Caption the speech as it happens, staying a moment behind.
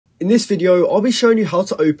In this video, I'll be showing you how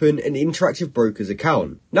to open an Interactive Brokers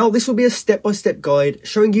account. Now, this will be a step-by-step guide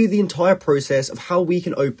showing you the entire process of how we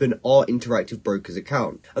can open our Interactive Brokers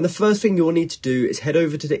account. And the first thing you'll need to do is head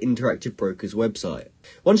over to the Interactive Brokers website.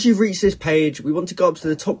 Once you've reached this page, we want to go up to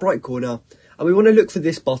the top right corner and we want to look for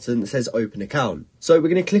this button that says Open Account. So we're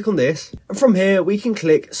going to click on this, and from here we can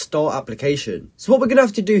click Start Application. So what we're going to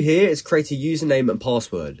have to do here is create a username and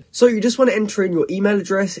password. So you just want to enter in your email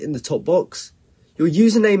address in the top box, your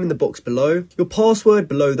username in the box below, your password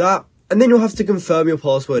below that, and then you'll have to confirm your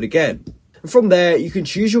password again. And from there, you can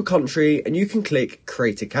choose your country and you can click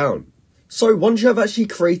Create Account. So once you have actually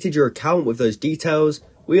created your account with those details,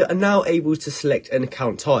 we are now able to select an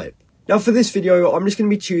account type. Now for this video, I'm just going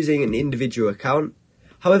to be choosing an individual account.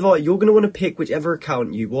 However, you're going to want to pick whichever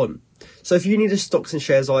account you want. So if you need a stocks and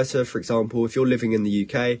shares ISA, for example, if you're living in the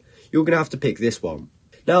UK, you're going to have to pick this one.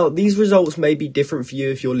 Now, these results may be different for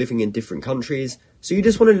you if you're living in different countries, so you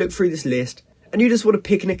just want to look through this list and you just want to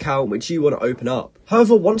pick an account which you want to open up.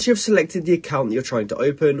 However, once you've selected the account that you're trying to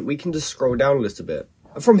open, we can just scroll down a little bit.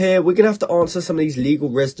 And from here, we're going to have to answer some of these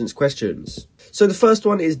legal residence questions. So the first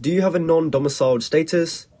one is, do you have a non-domiciled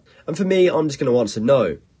status? And for me, I'm just going to answer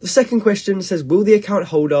no. The second question says, will the account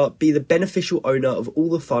holder be the beneficial owner of all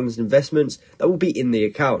the funds and investments that will be in the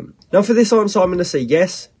account? Now for this answer, I'm going to say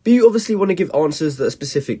yes, but you obviously want to give answers that are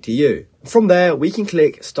specific to you. From there, we can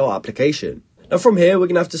click Start Application. Now from here, we're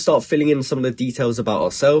going to have to start filling in some of the details about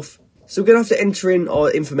ourselves. So we're going to have to enter in our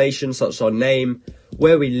information such as our name,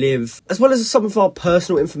 where we live, as well as some of our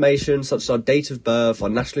personal information such as our date of birth, our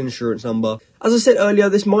national insurance number. As I said earlier,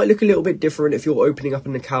 this might look a little bit different if you're opening up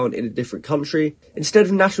an account in a different country. Instead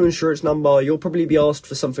of national insurance number, you'll probably be asked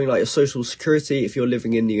for something like your social security if you're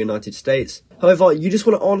living in the United States. However, you just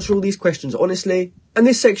want to answer all these questions honestly, and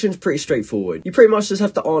this section's pretty straightforward. You pretty much just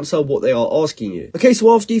have to answer what they are asking you. Okay,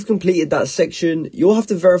 so after you've completed that section, you'll have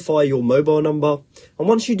to verify your mobile number, and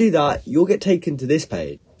once you do that, you'll get taken to this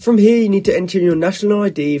page. From here, you need to enter in your national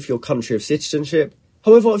ID for your country of citizenship.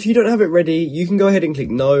 However, if you don't have it ready, you can go ahead and click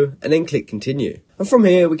no, and then click continue. And from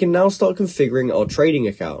here, we can now start configuring our trading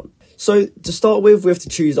account. So to start with, we have to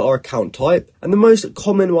choose our account type, and the most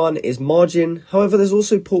common one is margin. However, there's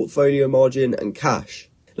also portfolio margin and cash.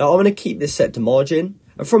 Now I'm going to keep this set to margin,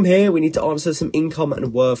 and from here we need to answer some income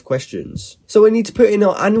and worth questions. So we need to put in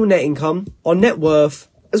our annual net income, our net worth,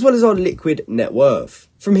 as well as our liquid net worth.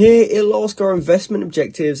 From here, it'll ask our investment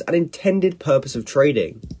objectives and intended purpose of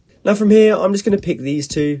trading. Now from here, I'm just going to pick these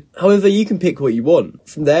two. However, you can pick what you want.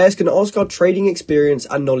 From there, it's going to ask our trading experience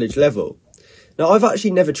and knowledge level. Now, I've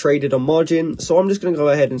actually never traded on margin, so I'm just going to go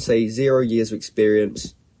ahead and say 0 years of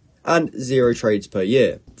experience and 0 trades per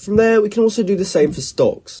year. From there, we can also do the same for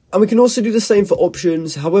stocks. And we can also do the same for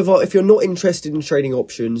options. However, if you're not interested in trading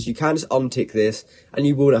options, you can just untick this and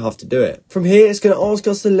you will not have to do it. From here, it's going to ask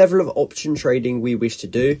us the level of option trading we wish to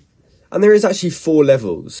do. And there is actually 4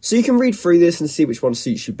 levels. So you can read through this and see which one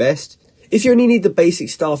suits you best. If you only need the basic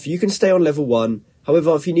stuff, you can stay on level 1.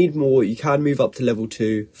 However, if you need more, you can move up to level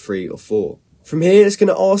 2, 3 or 4. From here, it's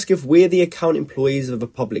going to ask if we're the account employees of a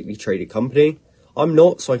publicly traded company. I'm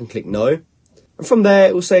not, so I can click no. And from there,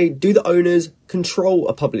 it will say, do the owners control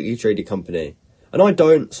a publicly traded company? And I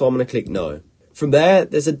don't, so I'm going to click no. From there,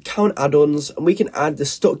 there's account add-ons, and we can add the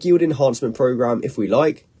stock yield enhancement program if we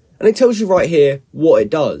like. And it tells you right here what it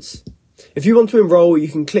does. If you want to enroll, you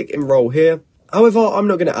can click enroll here. However, I'm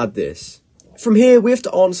not going to add this. From here, we have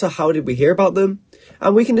to answer how did we hear about them,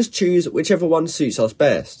 and we can just choose whichever one suits us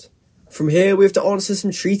best. From here, we have to answer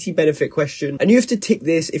some treaty benefit questions, and you have to tick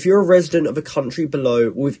this if you're a resident of a country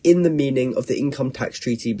below within the meaning of the income tax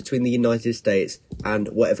treaty between the United States and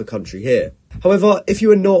whatever country here. However, if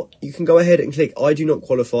you are not, you can go ahead and click I do not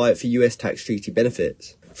qualify for US tax treaty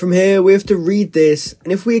benefits. From here, we have to read this,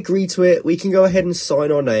 and if we agree to it, we can go ahead and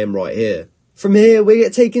sign our name right here. From here, we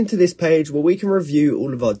get taken to this page where we can review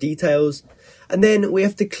all of our details, and then we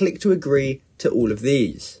have to click to agree to all of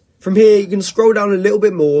these. From here, you can scroll down a little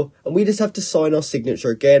bit more, and we just have to sign our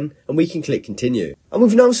signature again, and we can click continue. And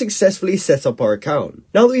we've now successfully set up our account.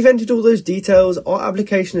 Now that we've entered all those details, our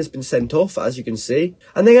application has been sent off, as you can see,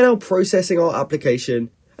 and they are now processing our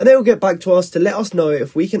application, and they will get back to us to let us know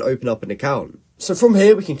if we can open up an account. So from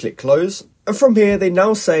here, we can click close. And from here, they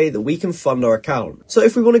now say that we can fund our account. So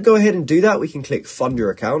if we want to go ahead and do that, we can click fund your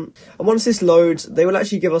account. And once this loads, they will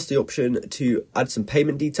actually give us the option to add some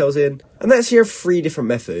payment details in. And they actually have 3 different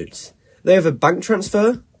methods. They have a bank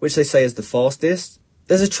transfer, which they say is the fastest.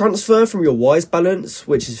 There's a transfer from your Wise balance,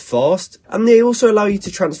 which is fast. And they also allow you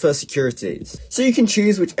to transfer securities. So you can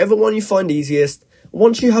choose whichever one you find easiest.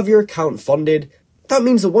 Once you have your account funded, that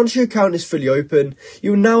means that once your account is fully open,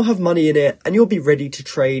 you will now have money in it and you'll be ready to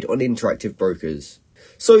trade on Interactive Brokers.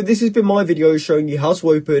 So this has been my video showing you how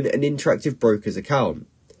to open an Interactive Brokers account.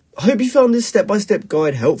 I hope you found this step-by-step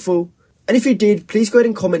guide helpful, and if you did, please go ahead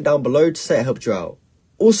and comment down below to say it helped you out.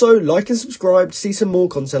 Also, like and subscribe to see some more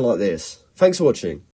content like this. Thanks for watching.